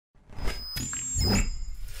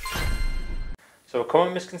So a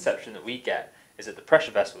common misconception that we get is that the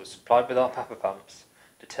pressure vessels supplied with our PAPA pumps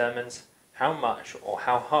determines how much or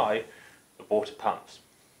how high the water pumps.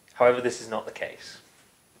 However, this is not the case.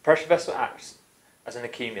 The pressure vessel acts as an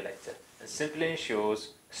accumulator and simply ensures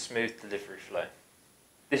a smooth delivery flow.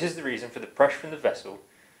 This is the reason for the pressure from the vessel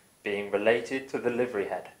being related to the delivery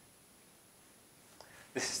head.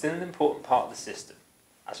 This is still an important part of the system,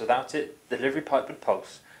 as without it, the delivery pipe would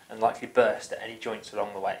pulse and likely burst at any joints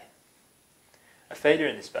along the way. A failure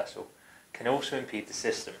in this vessel can also impede the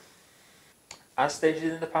system. As stated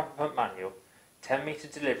in the PAPA pump manual, 10 metre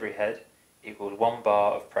delivery head equals 1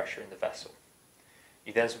 bar of pressure in the vessel.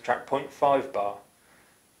 You then subtract 0.5 bar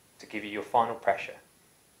to give you your final pressure.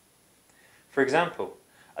 For example,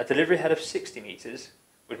 a delivery head of 60 metres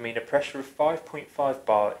would mean a pressure of 5.5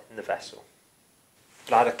 bar in the vessel.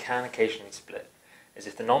 Bladder can occasionally split, as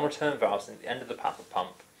if the non-return valves at the end of the PAPA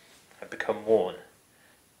pump have become worn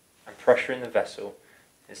and pressure in the vessel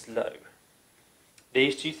is low.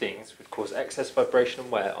 These two things would cause excess vibration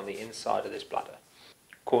and wear on the inside of this bladder,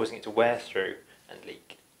 causing it to wear through and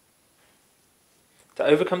leak. To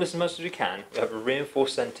overcome this as much as we can, we have a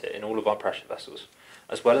reinforced centre in all of our pressure vessels,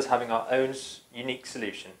 as well as having our own unique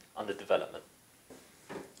solution under development.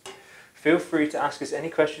 Feel free to ask us any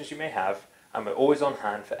questions you may have, and we're always on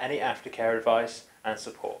hand for any aftercare advice and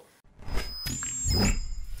support.